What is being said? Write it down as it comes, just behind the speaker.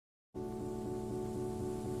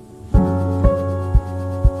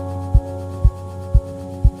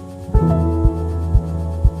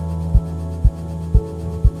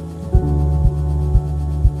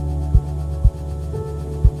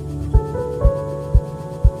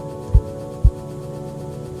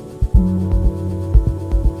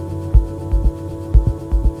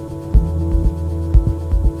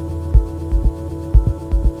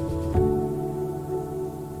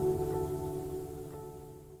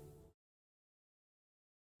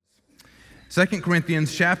2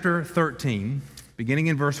 Corinthians chapter 13, beginning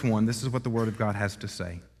in verse 1, this is what the Word of God has to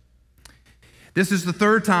say. This is the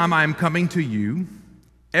third time I am coming to you.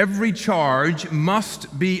 Every charge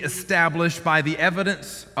must be established by the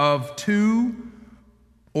evidence of 2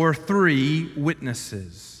 or 3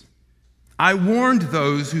 witnesses. I warned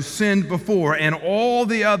those who sinned before and all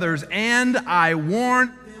the others, and I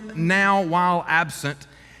warn them now while absent,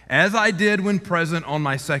 as I did when present on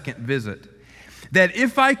my second visit, that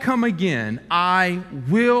if I come again, I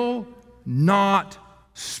will not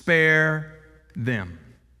spare them.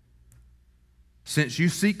 Since you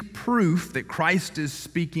seek proof that Christ is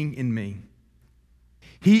speaking in me,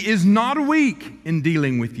 he is not weak in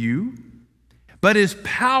dealing with you, but is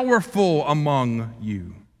powerful among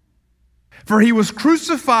you. For he was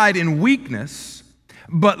crucified in weakness,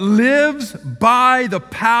 but lives by the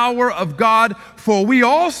power of God. For we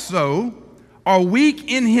also are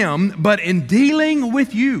weak in him, but in dealing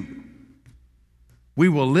with you, we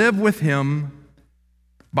will live with him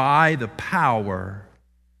by the power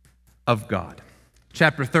of God.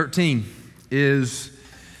 Chapter 13 is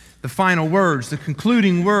the final words, the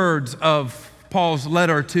concluding words of Paul's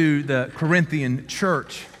letter to the Corinthian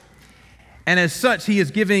church. And as such, he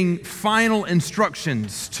is giving final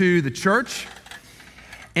instructions to the church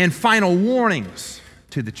and final warnings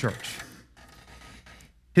to the church.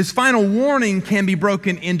 His final warning can be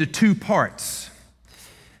broken into 2 parts: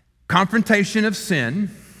 confrontation of sin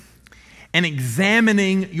and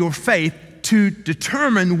examining your faith to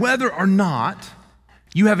determine whether or not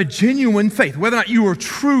you have a genuine faith, whether or not you are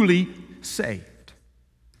truly saved.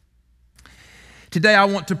 Today I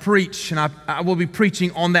want to preach, and I will be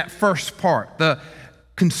preaching on that first part,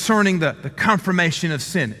 concerning the confirmation of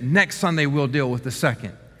sin. Next Sunday we'll deal with the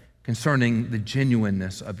second, concerning the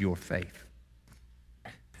genuineness of your faith.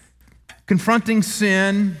 Confronting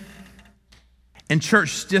sin and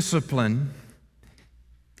church discipline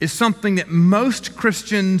is something that most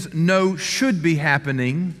Christians know should be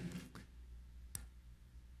happening,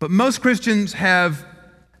 but most Christians have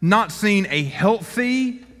not seen a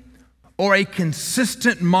healthy or a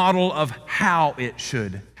consistent model of how it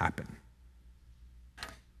should happen.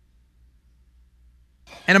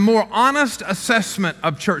 And a more honest assessment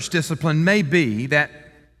of church discipline may be that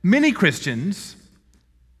many Christians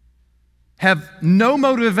have no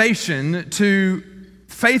motivation to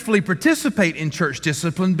faithfully participate in church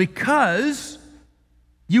discipline because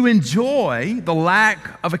you enjoy the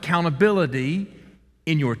lack of accountability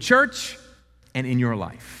in your church and in your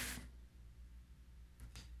life.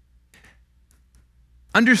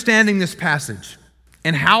 Understanding this passage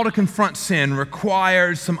and how to confront sin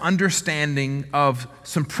requires some understanding of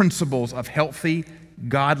some principles of healthy,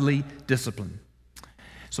 godly discipline.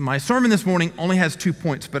 So my sermon this morning only has 2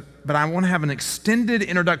 points, but I want to have an extended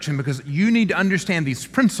introduction because you need to understand these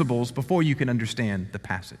principles before you can understand the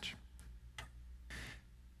passage.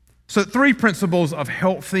 So 3 principles of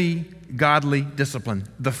healthy, godly discipline.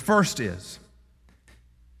 The first is,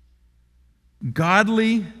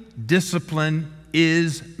 godly discipline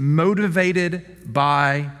is motivated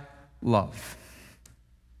by love.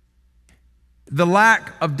 The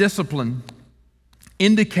lack of discipline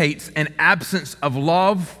indicates an absence of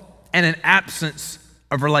love and an absence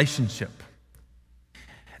of relationship.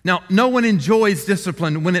 Now, no one enjoys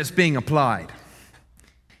discipline when it's being applied.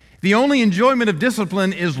 The only enjoyment of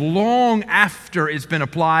discipline is long after it's been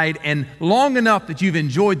applied and long enough that you've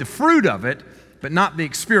enjoyed the fruit of it, but not the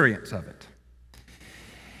experience of it.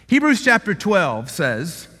 Hebrews chapter 12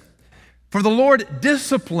 says, "For the Lord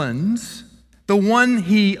disciplines the one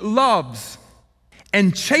he loves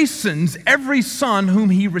and chastens every son whom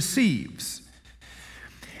he receives.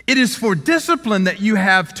 It is for discipline that you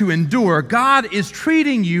have to endure. God is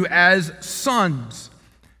treating you as sons.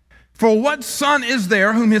 For what son is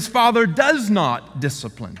there whom his father does not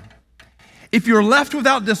discipline? If you're left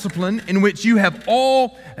without discipline, in which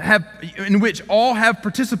all have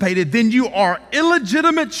participated, then you are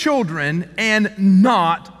illegitimate children and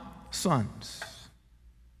not sons."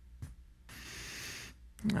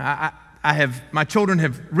 My children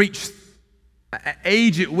have reached an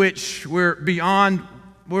age at which we're beyond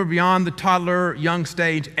the toddler young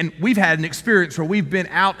stage, and we've had an experience where we've been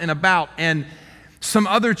out and about, and some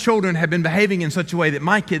other children have been behaving in such a way that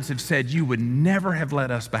my kids have said, "You would never have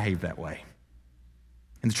let us behave that way."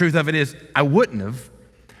 And the truth of it is, I wouldn't have.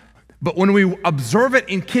 But when we observe it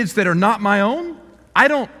in kids that are not my own, I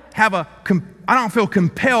don't feel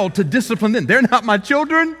compelled to discipline them. They're not my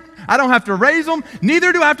children. I don't have to raise them.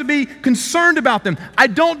 Neither do I have to be concerned about them. I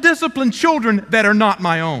don't discipline children that are not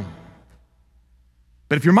my own.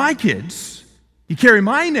 But if you're my kids, you carry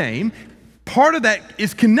my name, part of that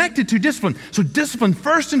is connected to discipline. So discipline,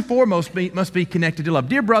 first and foremost, must be connected to love.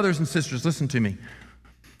 Dear brothers and sisters, listen to me.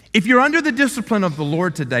 If you're under the discipline of the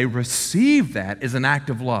Lord today, receive that as an act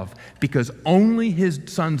of love, because only his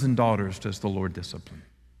sons and daughters does the Lord discipline.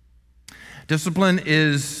 Discipline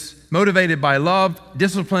is motivated by love.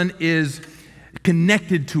 Discipline is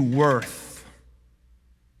connected to worth.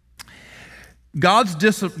 God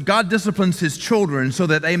disciplines his children so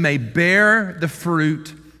that they may bear the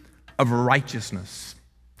fruit of righteousness.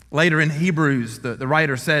 Later in Hebrews, the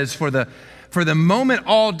writer says, For the moment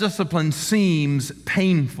all discipline seems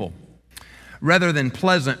painful rather than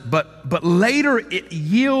pleasant, but later it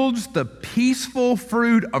yields the peaceful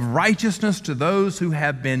fruit of righteousness to those who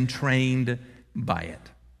have been trained by it.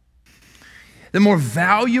 The more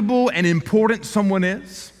valuable and important someone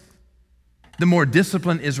is, the more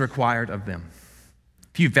discipline is required of them.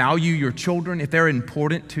 If you value your children, if they're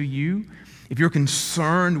important to you, if you're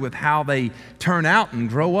concerned with how they turn out and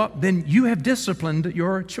grow up, then you have disciplined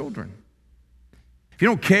your children. If you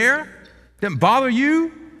don't care, doesn't bother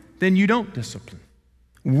you, then you don't discipline.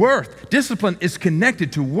 Worth. Discipline is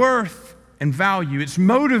connected to worth and value. It's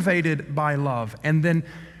motivated by love. And then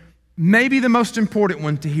maybe the most important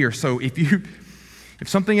one to hear. So if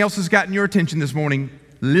something else has gotten your attention this morning,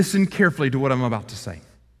 listen carefully to what I'm about to say.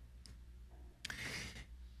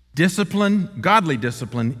 Discipline, godly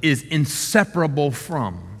discipline, is inseparable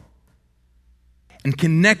from and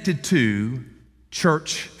connected to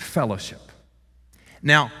church fellowship.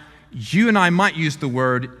 Now, you and I might use the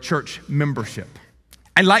word church membership.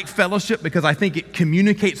 I like fellowship because I think it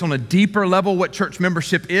communicates on a deeper level what church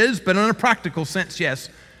membership is, but in a practical sense, yes,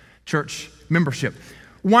 church membership.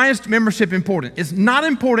 Why is membership important? It's not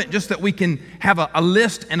important just that we can have a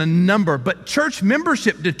list and a number, but church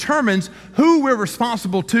membership determines who we're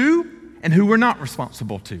responsible to and who we're not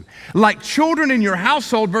responsible to. Like children in your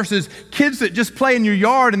household versus kids that just play in your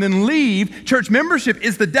yard and then leave, church membership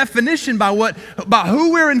is the definition by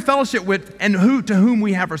who we're in fellowship with and to whom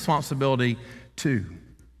we have responsibility to.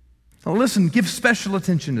 Now listen, give special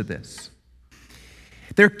attention to this.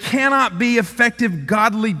 There cannot be effective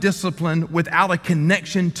godly discipline without a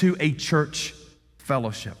connection to a church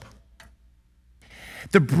fellowship.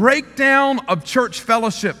 The breakdown of church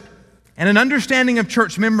fellowship and an understanding of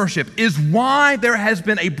church membership is why there has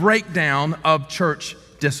been a breakdown of church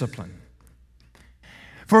discipline.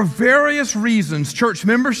 For various reasons, church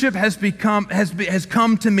membership has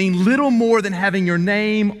come to mean little more than having your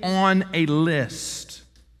name on a list.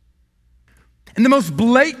 And the most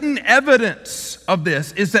blatant evidence of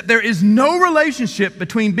this is that there is no relationship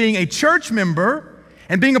between being a church member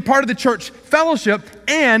and being a part of the church fellowship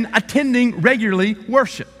and attending regularly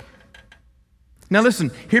worship. Now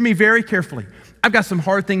listen, hear me very carefully. I've got some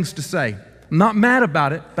hard things to say. I'm not mad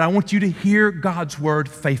about it, but I want you to hear God's word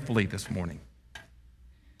faithfully this morning.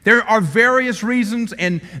 There are various reasons,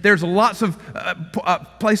 and there's lots of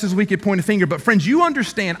places we could point a finger, but friends, you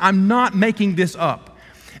understand, I'm not making this up.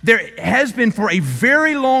 There has been for a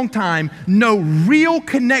very long time no real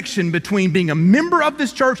connection between being a member of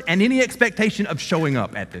this church and any expectation of showing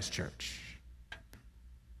up at this church.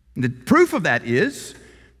 The proof of that is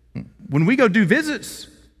when we go do visits,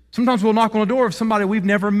 sometimes we'll knock on the door of somebody we've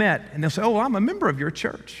never met, and they'll say, "Oh, I'm a member of your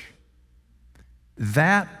church."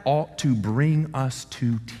 That ought to bring us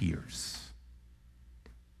to tears.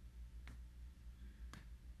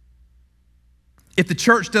 If the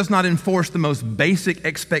church does not enforce the most basic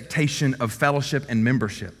expectation of fellowship and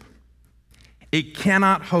membership, it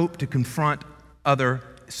cannot hope to confront other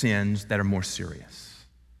sins that are more serious.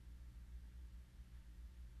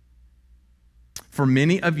 For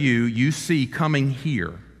many of you, you see coming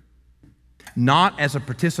here not as a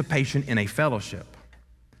participation in a fellowship,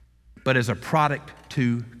 but as a product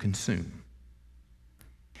to consume.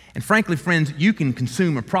 And frankly, friends, you can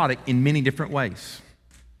consume a product in many different ways.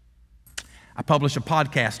 I publish a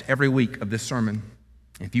podcast every week of this sermon.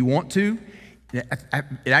 If you want to,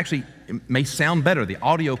 it may sound better. The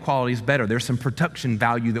audio quality is better. There's some production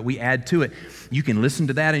value that we add to it. You can listen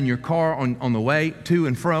to that in your car on the way to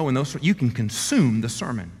and fro, and you can consume the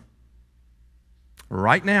sermon.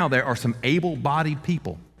 Right now, there are some able-bodied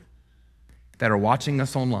people that are watching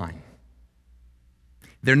us online.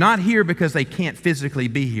 They're not here because they can't physically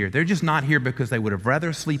be here. They're just not here because they would have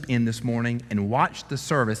rather sleep in this morning and watch the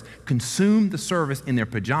service, consume the service in their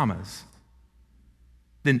pajamas,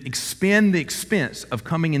 than expend the expense of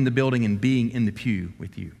coming in the building and being in the pew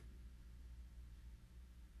with you.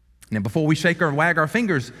 Now, before we wag our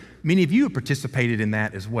fingers, many of you have participated in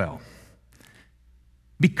that as well.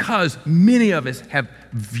 Because many of us have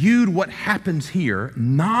viewed what happens here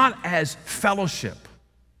not as fellowship,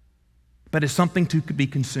 but it's something to be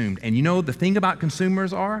consumed. And you know, the thing about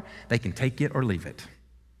consumers are, they can take it or leave it.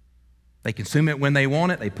 They consume it when they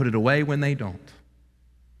want it, they put it away when they don't.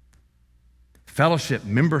 Fellowship,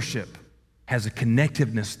 membership has a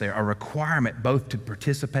connectiveness there, a requirement both to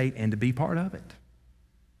participate and to be part of it.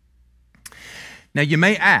 Now, you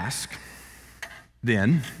may ask,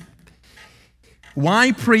 then,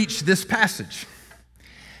 why preach this passage?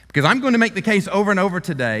 Because I'm going to make the case over and over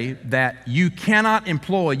today that you cannot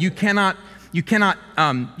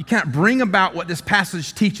bring about what this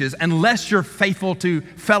passage teaches unless you're faithful to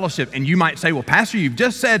fellowship. And you might say, well, Pastor, you've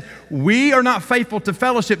just said we are not faithful to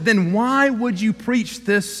fellowship. Then why would you preach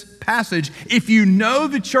this passage if you know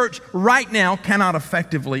the church right now cannot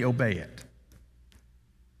effectively obey it?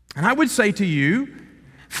 And I would say to you,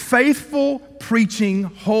 faithful preaching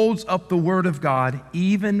holds up the Word of God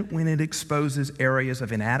even when it exposes areas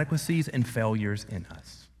of inadequacies and failures in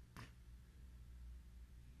us.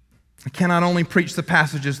 I cannot only preach the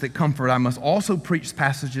passages that comfort, I must also preach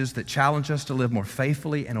passages that challenge us to live more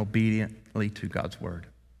faithfully and obediently to God's Word.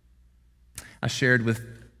 I shared with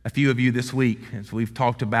a few of you this week as we've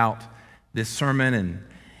talked about this sermon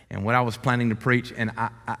and what I was planning to preach, and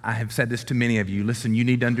I have said this to many of you. Listen, you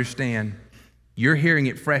need to understand, you're hearing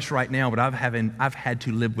it fresh right now, but I've had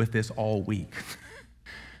to live with this all week.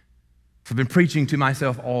 So I've been preaching to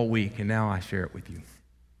myself all week, and now I share it with you.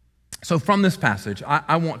 So from this passage,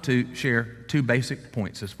 I want to share two basic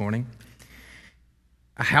points this morning.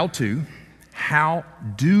 How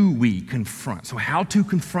do we confront? So how to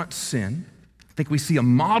confront sin. I think we see a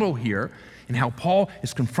model here in how Paul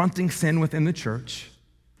is confronting sin within the church.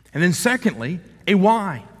 And then secondly, a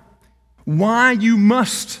why. Why you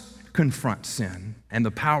must confront sin and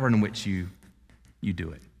the power in which you do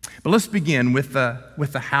it. But let's begin with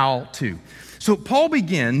the how to. So Paul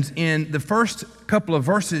begins in the first couple of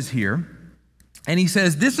verses here, and he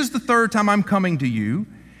says, this is the third time I'm coming to you.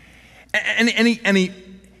 And he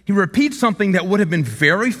repeats something that would have been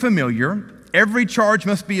very familiar. Every charge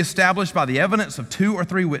must be established by the evidence of 2 or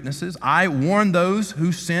 3 witnesses. I warned those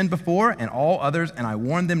who sinned before and all others, and I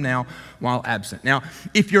warn them now while absent. Now,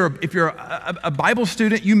 if you're a Bible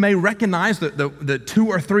student, you may recognize the 2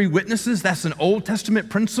 or 3 witnesses. That's an Old Testament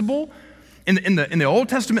principle. In the Old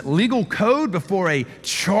Testament legal code, before a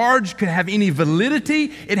charge could have any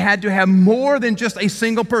validity, it had to have more than just a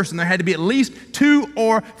single person. There had to be at least 2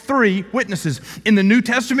 or 3 witnesses. In the New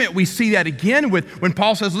Testament, we see that again when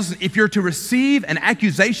Paul says, listen, if you're to receive an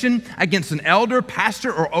accusation against an elder,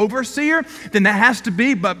 pastor, or overseer, then that has to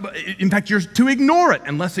be, but in fact, you're to ignore it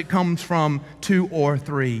unless it comes from 2 or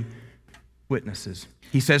 3 witnesses.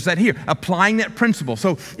 He says that here, applying that principle.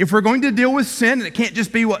 So if we're going to deal with sin, it can't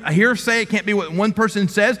just be what a hearsay, it can't be what one person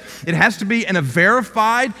says. It has to be in a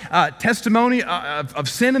verified testimony of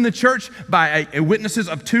sin in the church by a witnesses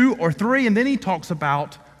of 2 or 3. And then he talks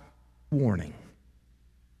about warning.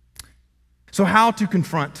 So how to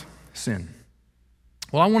confront sin?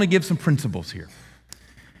 Well, I want to give some principles here.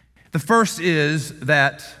 The first is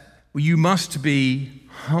that you must be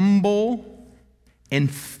humble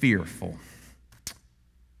and fearful.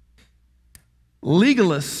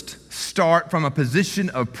 Legalists start from a position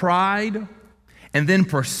of pride and then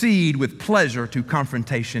proceed with pleasure to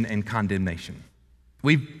confrontation and condemnation.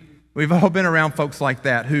 We've all been around folks like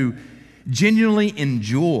that who genuinely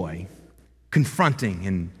enjoy confronting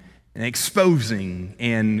and exposing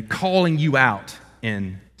and calling you out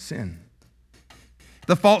in sin.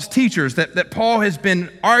 The false teachers that Paul has been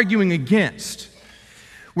arguing against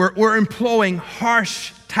were employing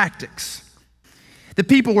harsh tactics. The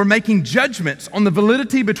people were making judgments on the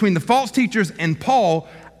validity between the false teachers and Paul,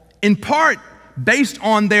 in part based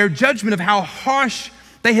on their judgment of how harsh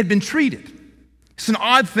they had been treated. It's an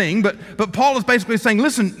odd thing, but Paul is basically saying,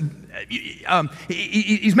 listen,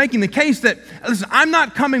 he's making the case that, listen, I'm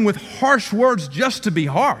not coming with harsh words just to be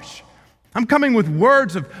harsh. I'm coming with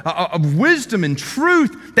words of wisdom and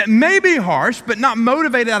truth that may be harsh, but not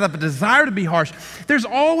motivated out of a desire to be harsh. There's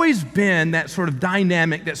always been that sort of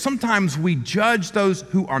dynamic that sometimes we judge those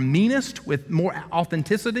who are meanest with more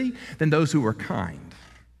authenticity than those who are kind.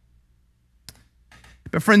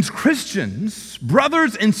 But friends, Christians,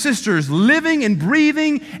 brothers and sisters, living and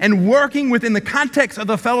breathing and working within the context of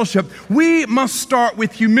the fellowship, we must start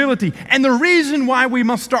with humility. And the reason why we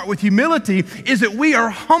must start with humility is that we are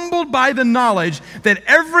humbled by the knowledge that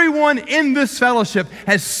everyone in this fellowship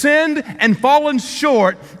has sinned and fallen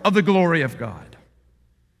short of the glory of God.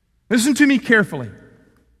 Listen to me carefully.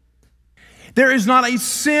 There is not a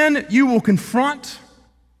sin you will confront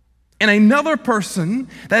in another person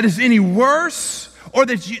that is any worse or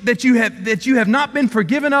that you have not been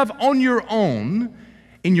forgiven of on your own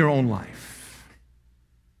in your own life.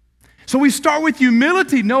 So we start with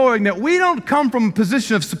humility, knowing that we don't come from a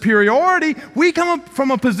position of superiority. We come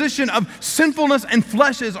from a position of sinfulness and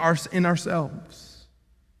flesh in ourselves.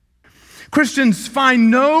 Christians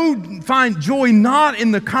find joy not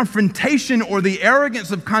in the confrontation or the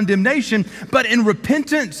arrogance of condemnation, but in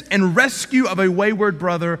repentance and rescue of a wayward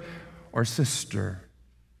brother or sister.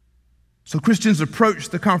 So Christians approach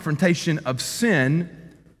the confrontation of sin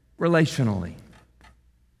relationally.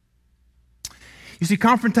 You see,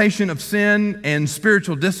 confrontation of sin and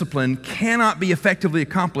spiritual discipline cannot be effectively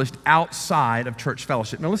accomplished outside of church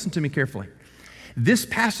fellowship. Now listen to me carefully. This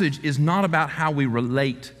passage is not about how we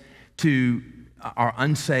relate to our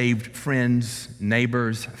unsaved friends,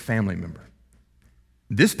 neighbors, family members.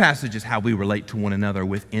 This passage is how we relate to one another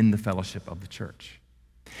within the fellowship of the church.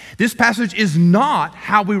 This passage is not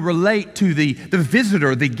how we relate to the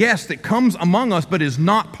visitor, the guest that comes among us but is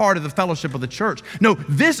not part of the fellowship of the church. No,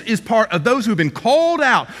 this is part of those who have been called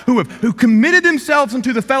out, who committed themselves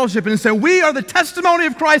into the fellowship and said, we are the testimony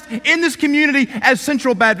of Christ in this community as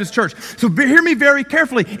Central Baptist Church. So hear me very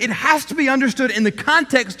carefully. It has to be understood in the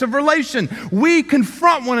context of relation. We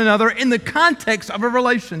confront one another in the context of a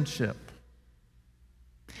relationship.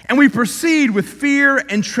 And we proceed with fear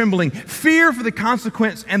and trembling, fear for the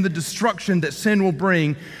consequence and the destruction that sin will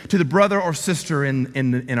bring to the brother or sister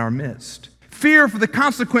in our midst. Fear for the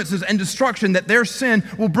consequences and destruction that their sin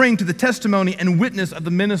will bring to the testimony and witness of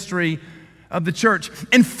the ministry of the church.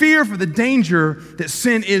 And fear for the danger that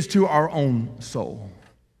sin is to our own soul.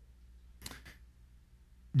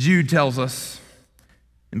 Jude tells us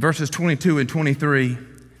in verses 22 and 23,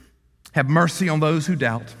 have mercy on those who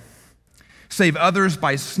doubt. Save others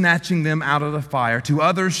by snatching them out of the fire. To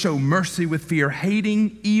others show mercy with fear,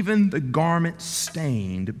 hating even the garment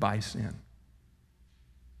stained by sin.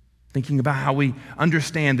 Thinking about how we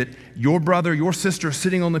understand that your brother, your sister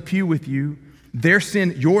sitting on the pew with you, their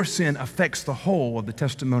sin, your sin affects the whole of the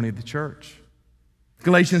testimony of the church.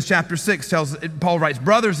 Galatians chapter 6 Paul writes,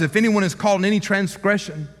 brothers, if anyone is caught in any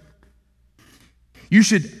transgression,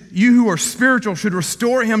 you who are spiritual should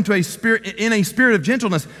restore him to in a spirit of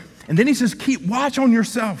gentleness. And then he says, keep watch on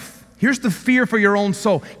yourself. Here's the fear for your own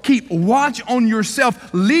soul. Keep watch on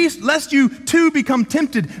yourself, lest you too become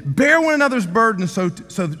tempted. Bear one another's burden so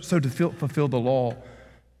to fulfill the law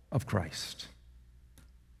of Christ.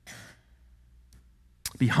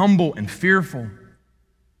 Be humble and fearful.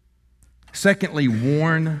 Secondly,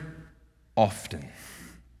 warn often.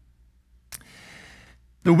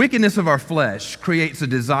 The wickedness of our flesh creates a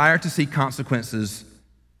desire to see consequences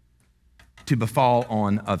to befall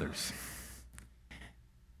on others.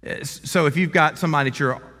 So if you've got somebody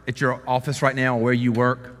at your office right now or where you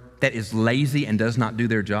work that is lazy and does not do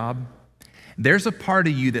their job, there's a part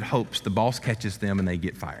of you that hopes the boss catches them and they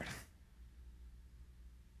get fired.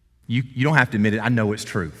 You don't have to admit it. I know it's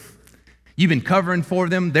true. You've been covering for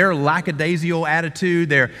them. Their lackadaisical attitude,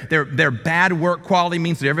 their bad work quality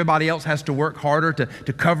means that everybody else has to work harder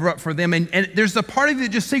to cover up for them. And there's a part of you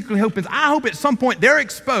that just secretly hopes, I hope at some point they're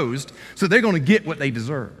exposed so they're going to get what they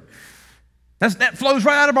deserve. That flows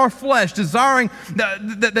right out of our flesh, desiring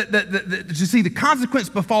to see the consequence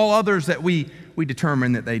befall others that we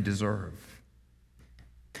determine that they deserve.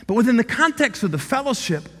 But within the context of the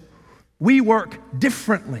fellowship, we work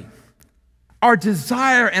differently. Our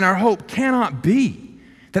desire and our hope cannot be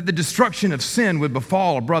that the destruction of sin would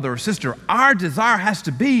befall a brother or sister. Our desire has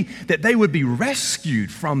to be that they would be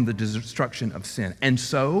rescued from the destruction of sin. And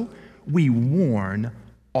so we warn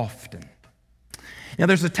often. Now,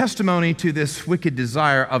 there's a testimony to this wicked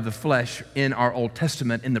desire of the flesh in our Old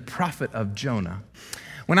Testament in the prophet of Jonah.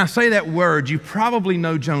 When I say that word, you probably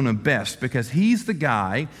know Jonah best because he's the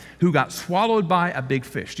guy who got swallowed by a big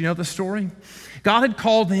fish. Do you know the story? God had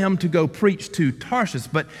called him to go preach to Tarshish,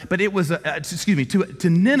 but it was to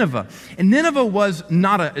Nineveh. And Nineveh was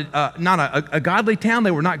not a godly town.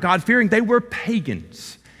 They were not God-fearing. They were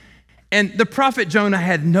pagans. And the prophet Jonah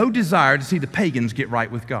had no desire to see the pagans get right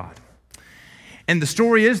with God. And the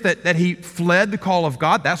story is that he fled the call of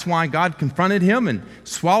God. That's why God confronted him and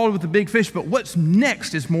swallowed with the big fish. But what's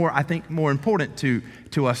next is more important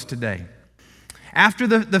to us today. After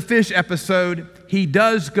the fish episode, he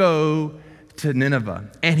does go to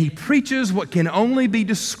Nineveh, and he preaches what can only be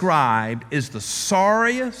described as the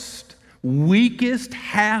sorriest, weakest,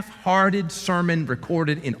 half-hearted sermon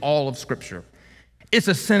recorded in all of Scripture. It's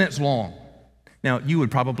a sentence long. Now, you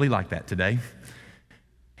would probably like that today.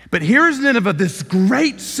 But here's Nineveh, this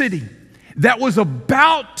great city that was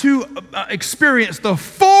about to experience the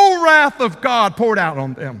full wrath of God poured out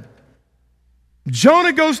on them.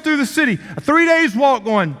 Jonah goes through the city, a 3 days walk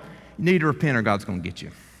going, you need to repent or God's going to get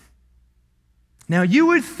you. Now, you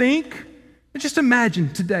would think Just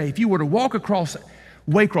imagine today if you were to walk across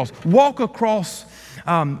Waycross, walk across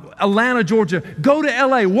Atlanta, Georgia, go to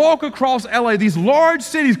LA, walk across LA, these large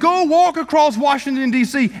cities, go walk across Washington,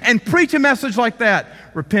 D.C., and preach a message like that.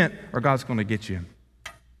 Repent or God's going to get you.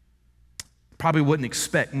 Probably wouldn't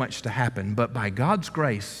expect much to happen, but by God's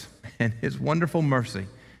grace and His wonderful mercy,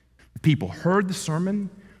 people heard the sermon,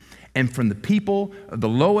 and from the people of the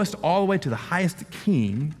lowest all the way to the highest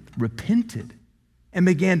king repented and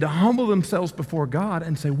began to humble themselves before God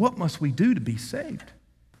and say, what must we do to be saved?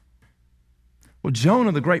 Well,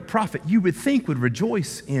 Jonah, the great prophet, you would think would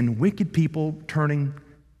rejoice in wicked people turning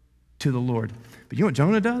to the Lord. But you know what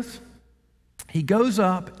Jonah does? He goes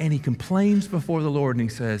up and he complains before the Lord and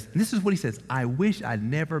he says, and this is what he says, I wish I'd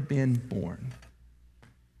never been born.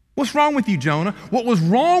 What's wrong with you, Jonah? What was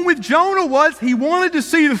wrong with Jonah was he wanted to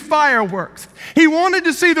see the fireworks. He wanted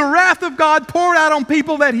to see the wrath of God poured out on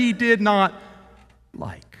people that he did not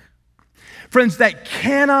like. Friends, that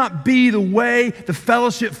cannot be the way the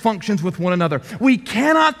fellowship functions with one another. We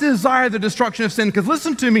cannot desire the destruction of sin, because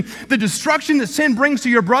listen to me, the destruction that sin brings to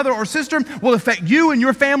your brother or sister will affect you and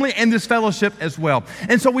your family and this fellowship as well.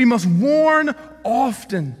 And so we must warn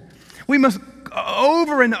often. We must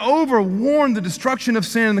over and over warn the destruction of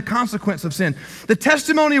sin and the consequence of sin. The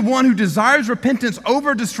testimony of one who desires repentance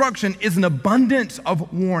over destruction is an abundance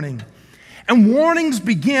of warning. And warnings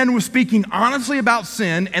begin with speaking honestly about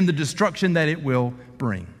sin and the destruction that it will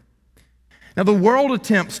bring. Now, the world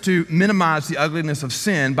attempts to minimize the ugliness of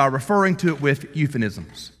sin by referring to it with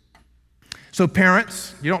euphemisms. So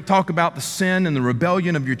parents, you don't talk about the sin and the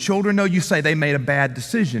rebellion of your children. No, you say they made a bad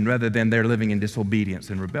decision rather than they're living in disobedience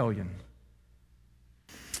and rebellion.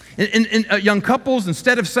 In young couples,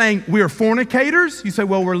 instead of saying we are fornicators, you say,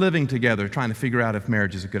 well, we're living together, trying to figure out if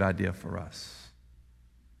marriage is a good idea for us.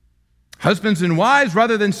 Husbands and wives,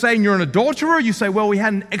 rather than saying you're an adulterer, you say, well, we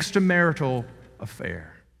had an extramarital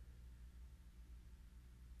affair.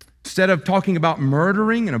 Instead of talking about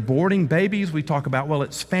murdering and aborting babies, we talk about, well,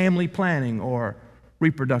 it's family planning or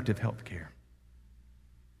reproductive health care.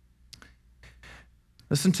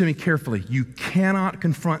 Listen to me carefully. You cannot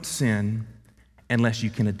confront sin unless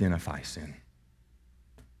you can identify sin.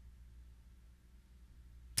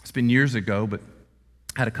 It's been years ago, but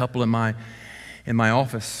I had a couple in my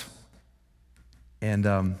office.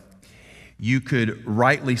 And you could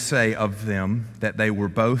rightly say of them that they were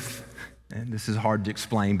both, and this is hard to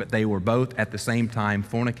explain, but they were both at the same time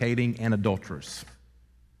fornicating and adulterers.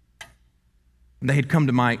 And they had come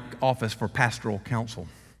to my office for pastoral counsel,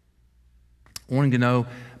 wanting to know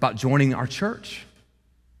about joining our church.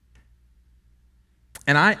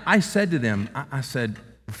 And I said to them, I said,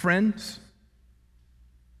 friends,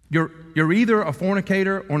 you're either a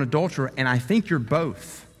fornicator or an adulterer, and I think you're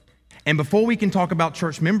both. And before we can talk about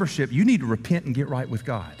church membership, you need to repent and get right with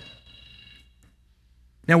God.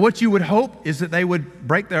 Now, what you would hope is that they would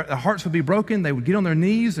their hearts would be broken, they would get on their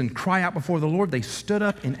knees and cry out before the Lord. They stood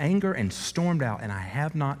up in anger and stormed out, and I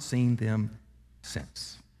have not seen them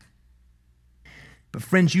since. But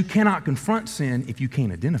friends, you cannot confront sin if you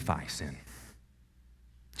can't identify sin.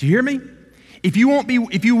 Do you hear me? If you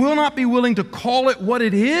will not be willing to call it what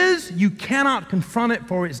it is, you cannot confront it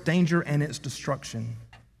for its danger and its destruction.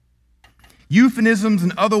 Euphemisms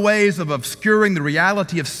and other ways of obscuring the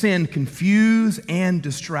reality of sin confuse and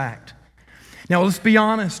distract. Now, let's be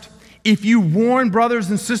honest. If you warn brothers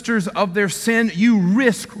and sisters of their sin, you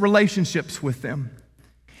risk relationships with them.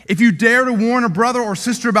 If you dare to warn a brother or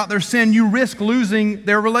sister about their sin, you risk losing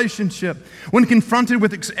their relationship. When confronted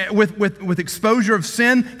with exposure of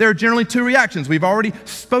sin, there are generally two reactions. We've already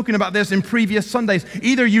spoken about this in previous Sundays.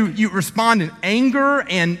 Either you respond in anger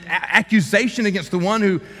and accusation against the one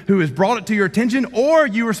who has brought it to your attention, or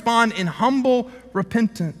you respond in humble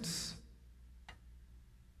repentance.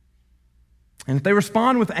 And if they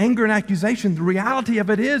respond with anger and accusation, the reality of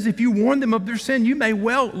it is, if you warn them of their sin, you may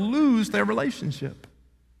well lose their relationship.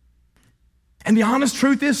 And the honest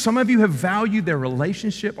truth is, some of you have valued their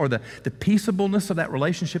relationship or the peaceableness of that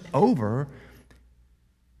relationship over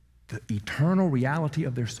the eternal reality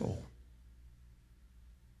of their soul.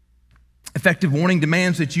 Effective warning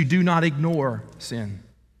demands that you do not ignore sin.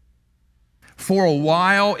 For a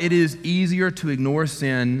while, it is easier to ignore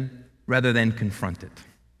sin rather than confront it.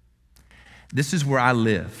 This is where I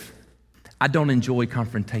live. I don't enjoy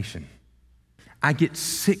confrontation. I get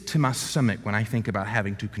sick to my stomach when I think about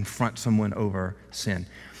having to confront someone over sin.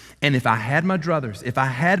 And if I had my druthers, if I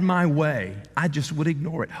had my way, I just would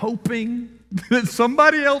ignore it, hoping that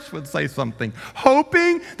somebody else would say something,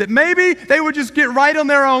 hoping that maybe they would just get right on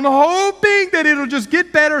their own, hoping that it'll just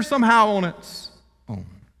get better somehow on its own.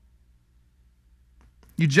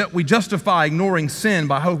 We justify ignoring sin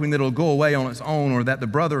by hoping that it'll go away on its own or that the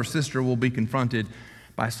brother or sister will be confronted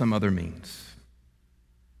by some other means.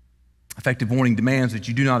 Effective warning demands that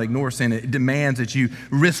you do not ignore sin. It demands that you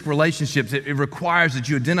risk relationships. It requires that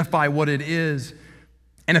you identify what it is.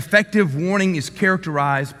 An effective warning is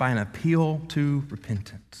characterized by an appeal to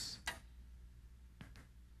repentance.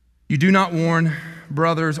 You do not warn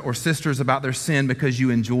brothers or sisters about their sin because you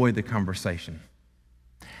enjoy the conversation.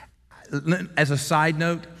 As a side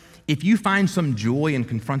note, if you find some joy in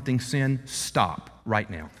confronting sin, stop right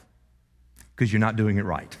now because you're not doing it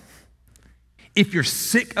right. If you're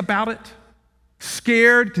sick about it,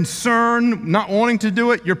 scared, concerned, not wanting to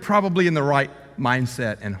do it, you're probably in the right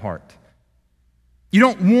mindset and heart. You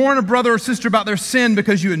don't warn a brother or sister about their sin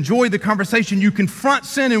because you enjoy the conversation. You confront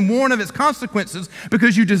sin and warn of its consequences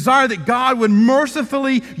because you desire that God would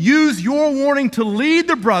mercifully use your warning to lead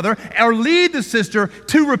the brother or lead the sister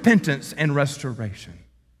to repentance and restoration.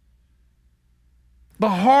 The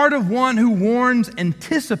heart of one who warns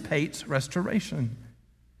anticipates restoration.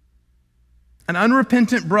 An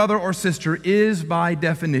unrepentant brother or sister is, by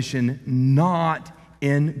definition, not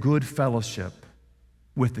in good fellowship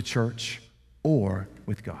with the church or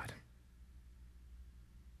with God.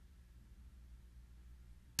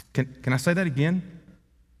 Can I say that again?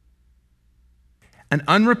 An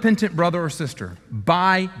unrepentant brother or sister,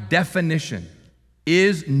 by definition,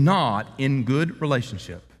 is not in good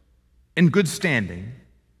relationship, in good standing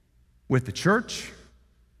with the church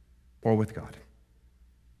or with God.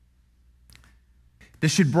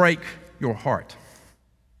 This should break your heart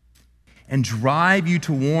and drive you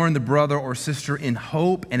to warn the brother or sister in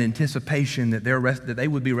hope and anticipation that they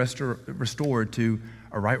would be restored to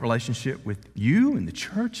a right relationship with you and the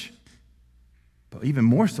church, but even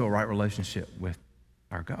more so a right relationship with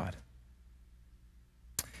our God.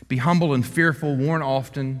 Be humble and fearful, warn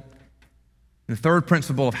often. The third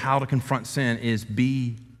principle of how to confront sin is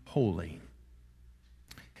be holy.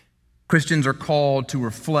 Christians are called to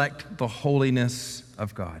reflect the holiness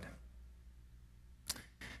of God.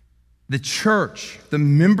 The church, the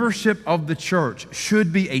membership of the church,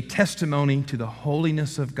 should be a testimony to the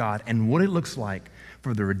holiness of God and what it looks like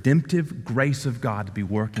for the redemptive grace of God to be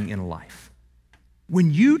working in life.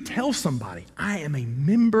 When you tell somebody, I am a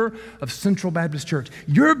member of Central Baptist Church,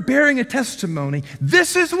 you're bearing a testimony.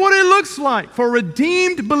 This is what it looks like for a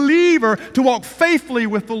redeemed believer to walk faithfully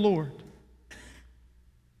with the Lord.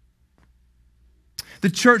 The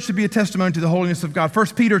church should be a testimony to the holiness of God. 1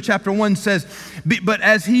 Peter chapter 1 says, but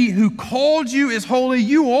as he who called you is holy,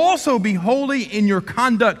 you also be holy in your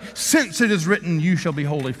conduct, since it is written, you shall be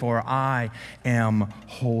holy, for I am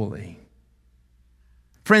holy.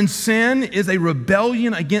 Friends, sin is a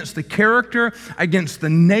rebellion against the character, against the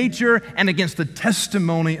nature, and against the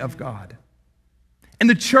testimony of God. And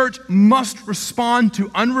the church must respond to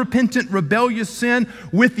unrepentant, rebellious sin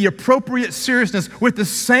with the appropriate seriousness, with the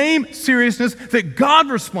same seriousness that God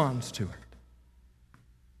responds to it.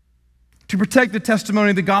 To protect the testimony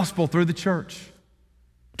of the gospel through the church.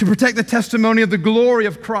 To protect the testimony of the glory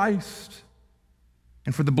of Christ.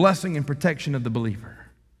 And for the blessing and protection of the believer.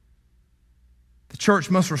 The church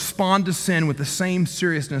must respond to sin with the same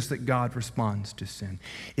seriousness that God responds to sin.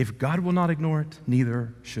 If God will not ignore it,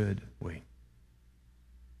 neither should we.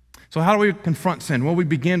 So how do we confront sin? Well, we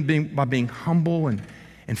begin by being humble and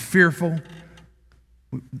fearful.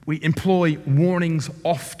 We employ warnings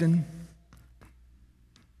often.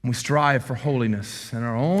 We strive for holiness in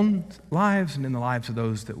our own lives and in the lives of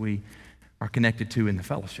those that we are connected to in the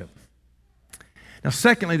fellowship. Now,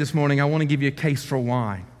 secondly, this morning, I want to give you a case for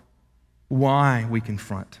why we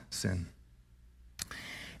confront sin.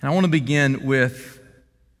 And I want to begin with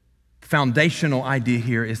the foundational idea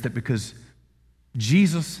here is that because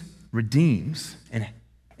Jesus redeems, and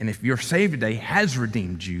if you're saved today, has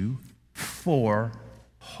redeemed you for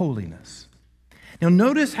holiness. Now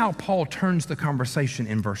notice how Paul turns the conversation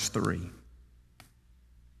in verse 3.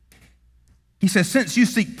 He says, since you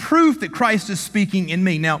seek proof that Christ is speaking in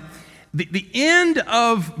me. Now, the end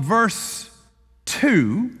of verse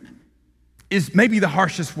 2 is maybe the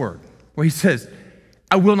harshest word, where he says,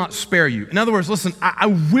 I will not spare you. In other words, listen, I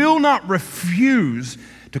will not refuse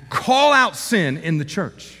to call out sin in the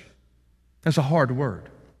church. That's a hard word.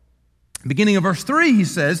 Beginning of verse 3, he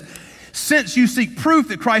says, since you seek proof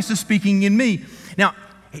that Christ is speaking in me. Now,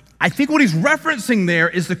 I think what he's referencing there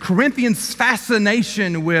is the Corinthians'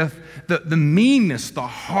 fascination with the meanness, the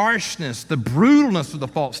harshness, the brutalness of the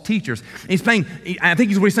false teachers. He's saying, I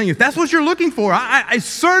think what he's saying, if that's what you're looking for, I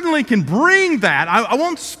certainly can bring that. I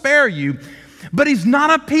won't spare you. But he's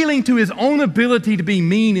not appealing to his own ability to be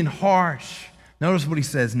mean and harsh. Notice what he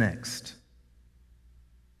says next.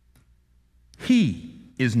 He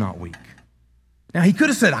is not weak. Now, he could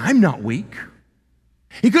have said, I'm not weak.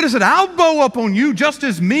 He could have said, I'll bow up on you just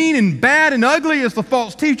as mean and bad and ugly as the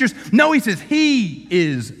false teachers. No, he says, he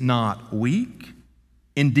is not weak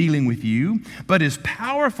in dealing with you, but is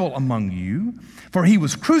powerful among you. For he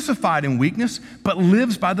was crucified in weakness, but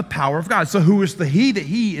lives by the power of God. So who is the he? That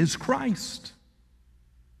he is Christ.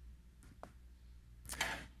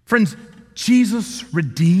 Friends, Jesus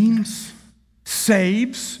redeems,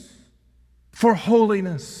 saves for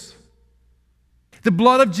holiness. The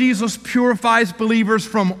blood of Jesus purifies believers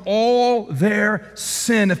from all their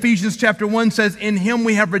sin. Ephesians chapter 1 says, in him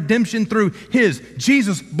we have redemption through his,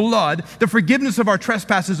 Jesus' blood, the forgiveness of our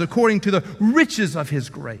trespasses according to the riches of his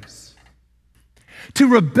grace. To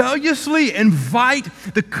rebelliously invite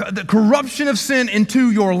the corruption of sin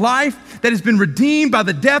into your life that has been redeemed by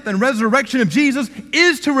the death and resurrection of Jesus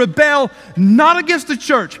is to rebel not against the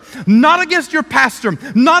church, not against your pastor,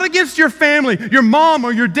 not against your family, your mom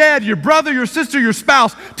or your dad, your brother, your sister, your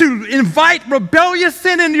spouse. To invite rebellious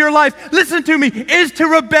sin into your life, listen to me, is to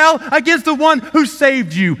rebel against the one who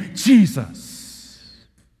saved you, Jesus.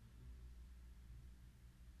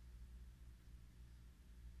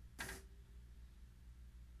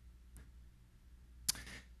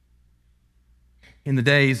 In the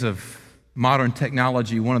days of modern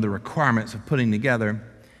technology, one of the requirements of putting together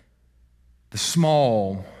the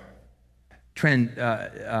small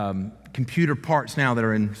computer parts now that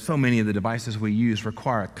are in so many of the devices we use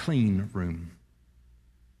require a clean room.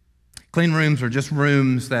 Clean rooms are just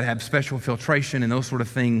rooms that have special filtration and those sort of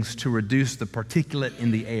things to reduce the particulate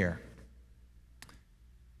in the air.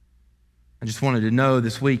 I just wanted to know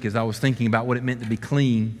this week, as I was thinking about what it meant to be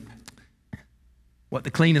clean, what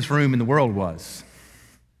the cleanest room in the world was.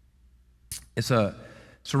 It's a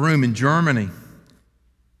room in Germany.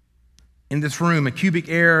 In this room, a cubic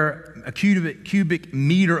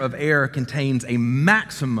meter of air contains a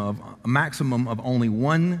maximum of only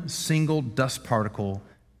one single dust particle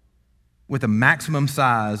with a maximum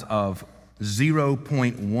size of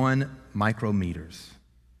 0.1 micrometers.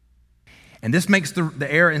 And this makes the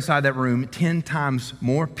air inside that room 10 times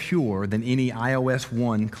more pure than any iOS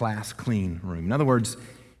 1 class clean room. In other words,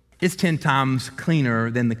 it's 10 times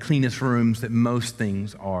cleaner than the cleanest rooms that most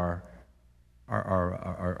things are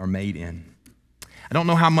made in. I don't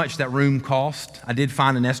know how much that room cost. I did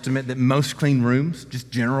find an estimate that most clean rooms,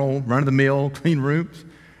 just general, run-of-the-mill clean rooms,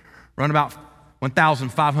 run about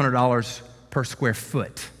 $1,500 per square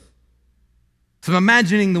foot. So I'm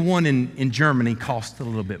imagining the one in Germany cost a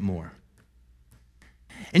little bit more.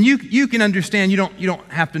 And you can understand, you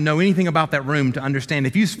don't have to know anything about that room to understand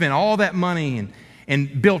if you spent all that money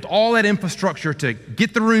and built all that infrastructure to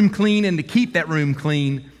get the room clean and to keep that room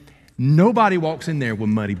clean, nobody walks in there with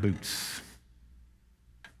muddy boots.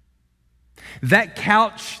 That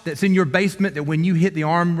couch that's in your basement that when you hit the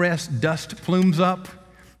armrest, dust plumes up,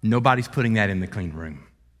 nobody's putting that in the clean room.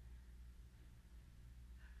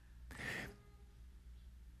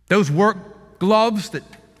 Those work gloves that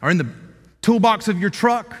are in the toolbox of your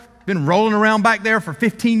truck, been rolling around back there for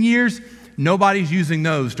 15 years, nobody's using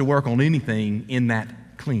those to work on anything in that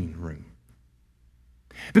clean room.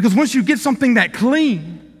 Because once you get something that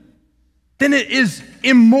clean, then it is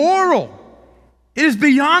immoral. It is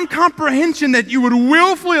beyond comprehension that you would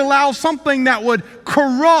willfully allow something that would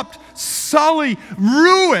corrupt, sully,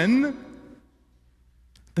 ruin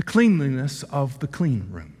the cleanliness of the clean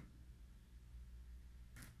room.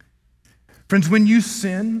 Friends, when you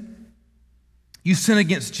sin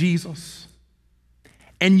against Jesus,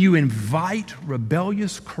 and you invite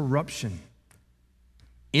rebellious corruption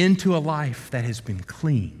into a life that has been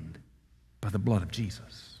cleaned by the blood of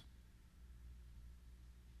Jesus.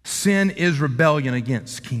 Sin is rebellion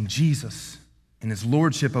against King Jesus and his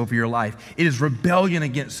lordship over your life. It is rebellion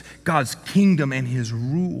against God's kingdom and his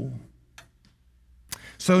rule.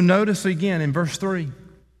 So notice again in verse 3,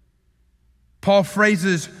 Paul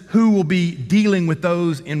phrases who will be dealing with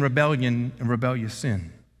those in rebellion and rebellious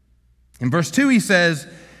sin. In verse 2, he says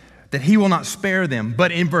that he will not spare them.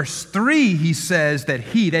 But in verse 3, he says that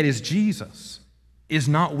he, that is Jesus, is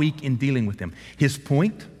not weak in dealing with them. His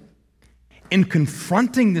point, in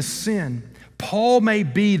confronting this sin, Paul may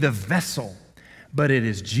be the vessel, but it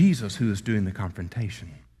is Jesus who is doing the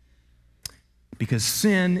confrontation. Because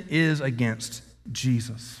sin is against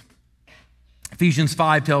Jesus. Ephesians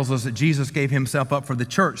 5 tells us that Jesus gave himself up for the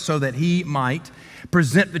church so that he might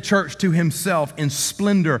present the church to himself in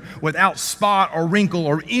splendor, without spot or wrinkle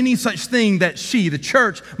or any such thing, that she, the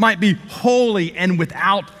church, might be holy and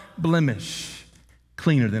without blemish,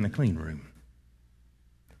 cleaner than a clean room.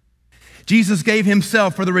 Jesus gave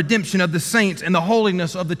himself for the redemption of the saints and the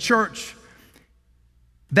holiness of the church.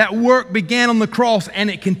 That work began on the cross and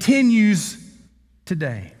it continues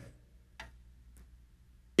today.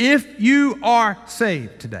 If you are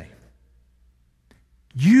saved today,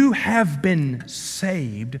 you have been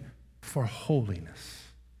saved for holiness.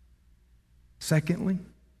 Secondly,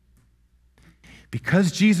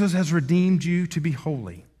 because Jesus has redeemed you to be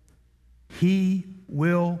holy, He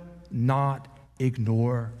will not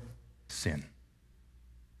ignore sin.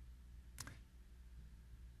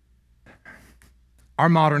 Our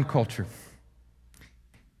modern culture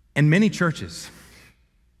and many churches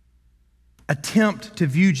attempt to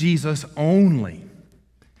view Jesus only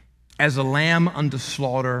as a lamb unto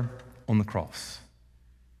slaughter on the cross.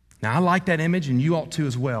 Now, I like that image, and you ought to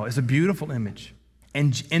as well. It's a beautiful image.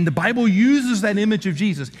 And the Bible uses that image of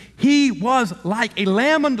Jesus. He was like a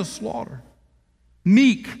lamb unto slaughter,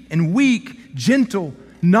 meek and weak, gentle,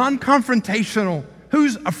 non-confrontational.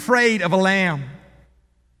 Who's afraid of a lamb?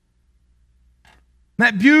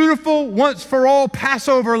 That beautiful, once-for-all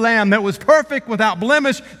Passover lamb that was perfect, without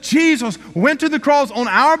blemish, Jesus went to the cross on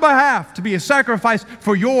our behalf to be a sacrifice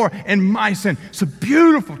for your and my sin. It's a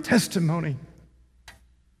beautiful testimony.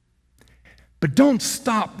 But don't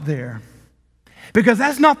stop there, because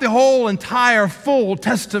that's not the whole, entire, full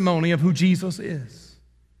testimony of who Jesus is.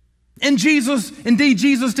 And Jesus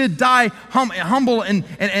did die humble and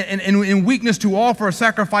in weakness to offer a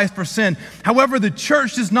sacrifice for sin. However, the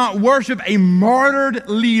church does not worship a martyred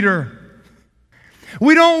leader.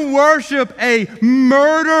 We don't worship a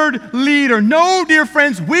murdered leader. No, dear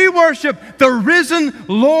friends, we worship the risen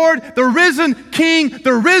Lord, the risen King,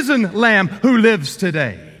 the risen Lamb who lives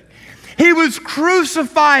today. He was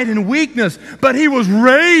crucified in weakness, but He was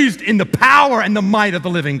raised in the power and the might of the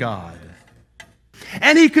living God.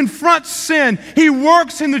 And He confronts sin. He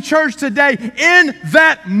works in the church today in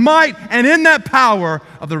that might and in that power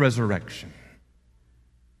of the resurrection.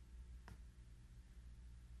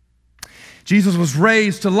 Jesus was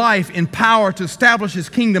raised to life in power to establish His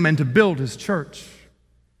kingdom and to build His church.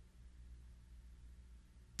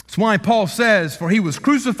 That's why Paul says, for He was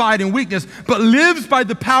crucified in weakness, but lives by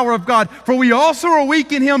the power of God. For we also are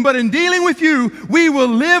weak in Him, but in dealing with you, we will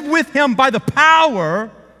live with Him by the power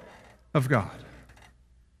of God.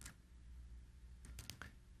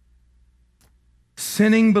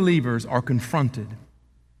 Sinning believers are confronted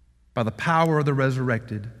by the power of the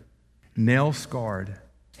resurrected, nail-scarred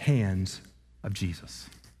hands of Jesus.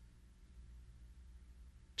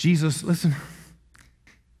 Jesus, listen,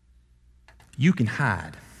 you can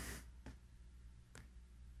hide.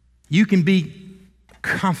 You can be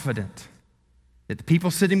confident that the people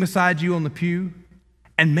sitting beside you on the pew,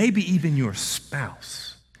 and maybe even your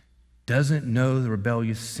spouse, doesn't know the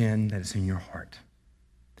rebellious sin that is in your heart.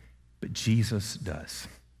 But Jesus does,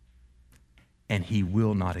 and He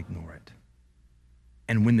will not ignore it.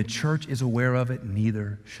 And when the church is aware of it,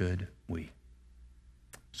 neither should we.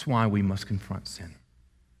 That's why we must confront sin.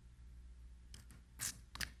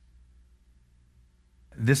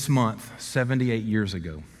 This month, 78 years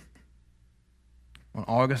ago, on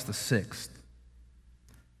August the 6th,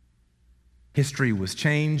 history was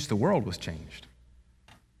changed, the world was changed.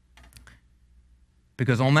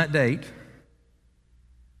 Because on that date,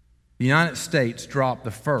 the United States dropped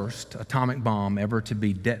the first atomic bomb ever to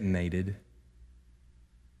be detonated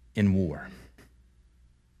in war.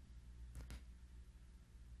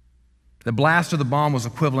 The blast of the bomb was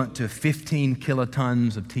equivalent to 15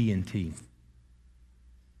 kilotons of TNT.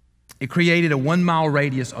 It created a 1-mile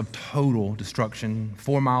radius of total destruction,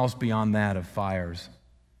 4 miles beyond that of fires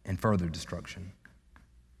and further destruction.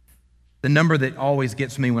 The number that always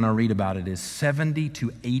gets me when I read about it is 70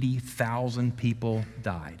 to 80,000 people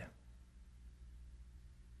died,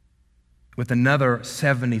 with another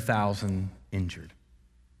 70,000 injured.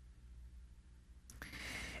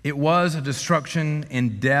 It was a destruction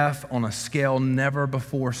and death on a scale never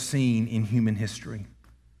before seen in human history.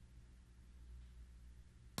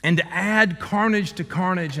 And to add carnage to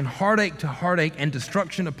carnage and heartache to heartache and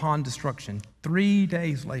destruction upon destruction, 3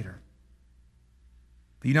 days later,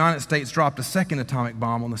 the United States dropped a second atomic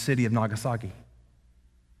bomb on the city of Nagasaki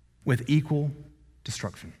with equal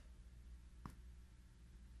destruction.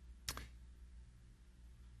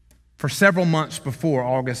 For several months before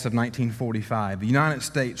August of 1945, the United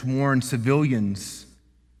States warned civilians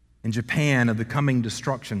in Japan of the coming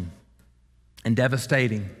destruction and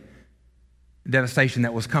devastation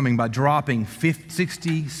that was coming by dropping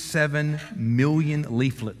 67 million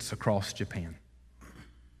leaflets across Japan.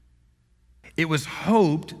 It was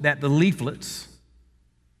hoped that the leaflets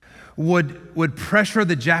would pressure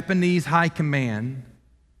the Japanese high command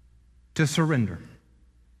to surrender.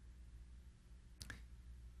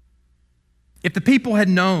 If the people had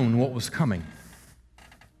known what was coming,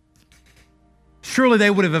 surely they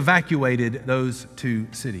would have evacuated those two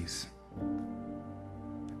cities.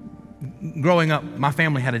 Growing up, my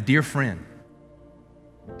family had a dear friend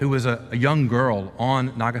who was a young girl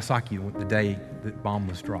on Nagasaki the day the bomb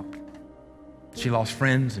was dropped. She lost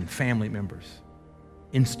friends and family members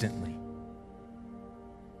instantly.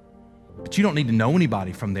 But you don't need to know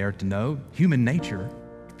anybody from there to know human nature.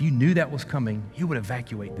 If you knew that was coming, you would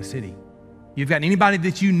evacuate the city. You've got anybody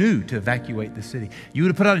that you knew to evacuate the city. You would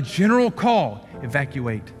have put out a general call,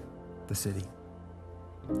 evacuate the city.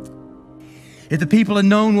 If the people had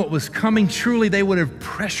known what was coming, truly they would have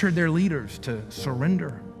pressured their leaders to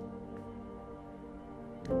surrender.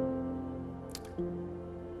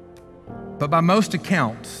 But by most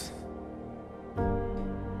accounts,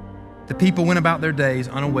 the people went about their days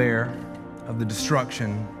unaware of the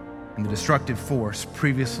destruction and the destructive force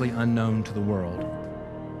previously unknown to the world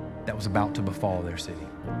that was about to befall their city.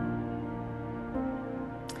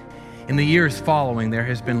 In the years following, there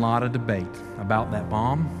has been a lot of debate about that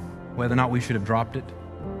bomb, whether or not we should have dropped it.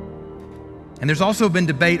 And there's also been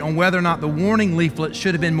debate on whether or not the warning leaflet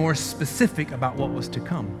should have been more specific about what was to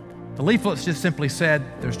come. The leaflets just simply said,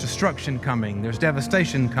 there's destruction coming, there's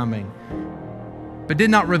devastation coming, but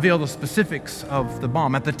did not reveal the specifics of the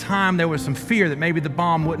bomb. At the time, there was some fear that maybe the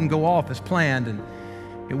bomb wouldn't go off as planned and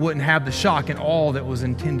it wouldn't have the shock and awe that was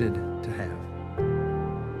intended to have.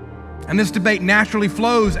 And this debate naturally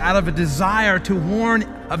flows out of a desire to warn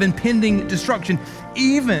of impending destruction,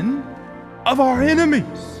 even of our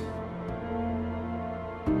enemies.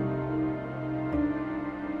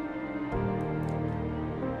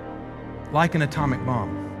 Like an atomic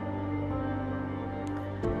bomb,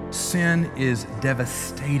 sin is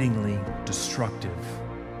devastatingly destructive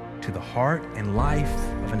to the heart and life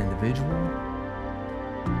of an individual,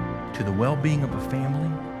 to the well-being of a family,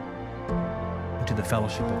 and to the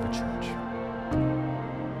fellowship of a church.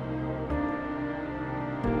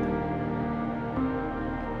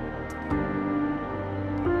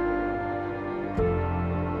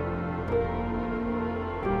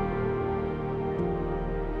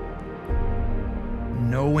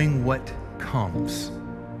 Knowing what comes,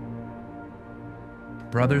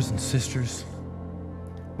 brothers and sisters,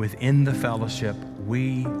 within the fellowship,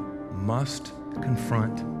 we must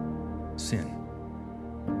confront sin.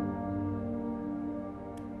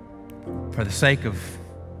 For the sake of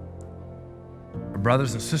our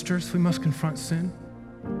brothers and sisters, we must confront sin.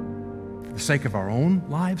 For the sake of our own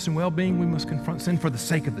lives and well-being, we must confront sin. For the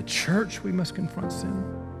sake of the church, we must confront sin.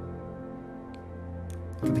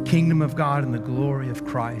 For the kingdom of God and the glory of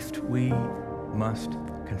Christ, we must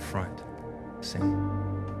confront sin.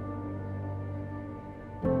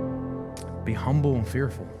 Be humble and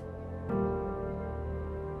fearful.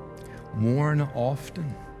 Mourn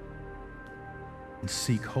often and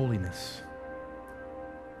seek holiness,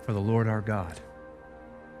 for the Lord our God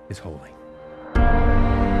is holy.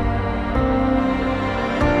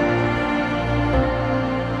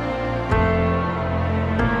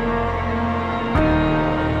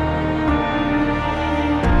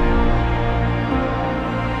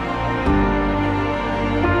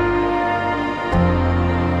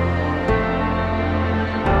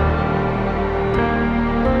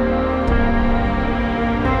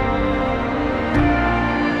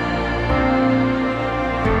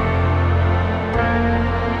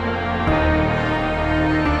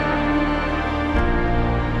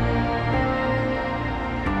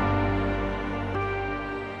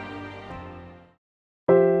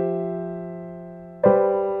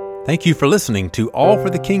 Thank you for listening to All for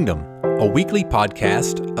the Kingdom, a weekly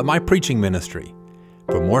podcast of my preaching ministry.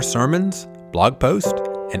 For more sermons, blog posts,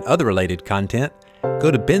 and other related content, go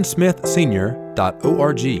to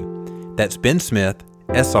bensmithsenior.org. That's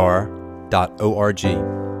bensmithsr.org.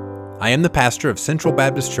 I am the pastor of Central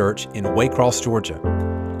Baptist Church in Waycross, Georgia.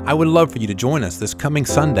 I would love for you to join us this coming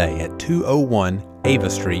Sunday at 201 Ava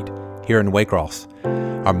Street here in Waycross.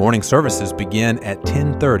 Our morning services begin at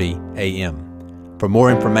 10:30 a.m. For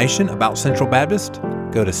more information about Central Baptist,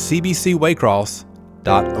 go to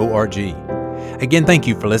cbcwaycross.org. Again, thank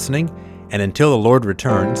you for listening, and until the Lord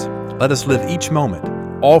returns, let us live each moment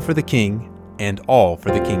all for the King and all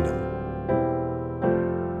for the kingdom.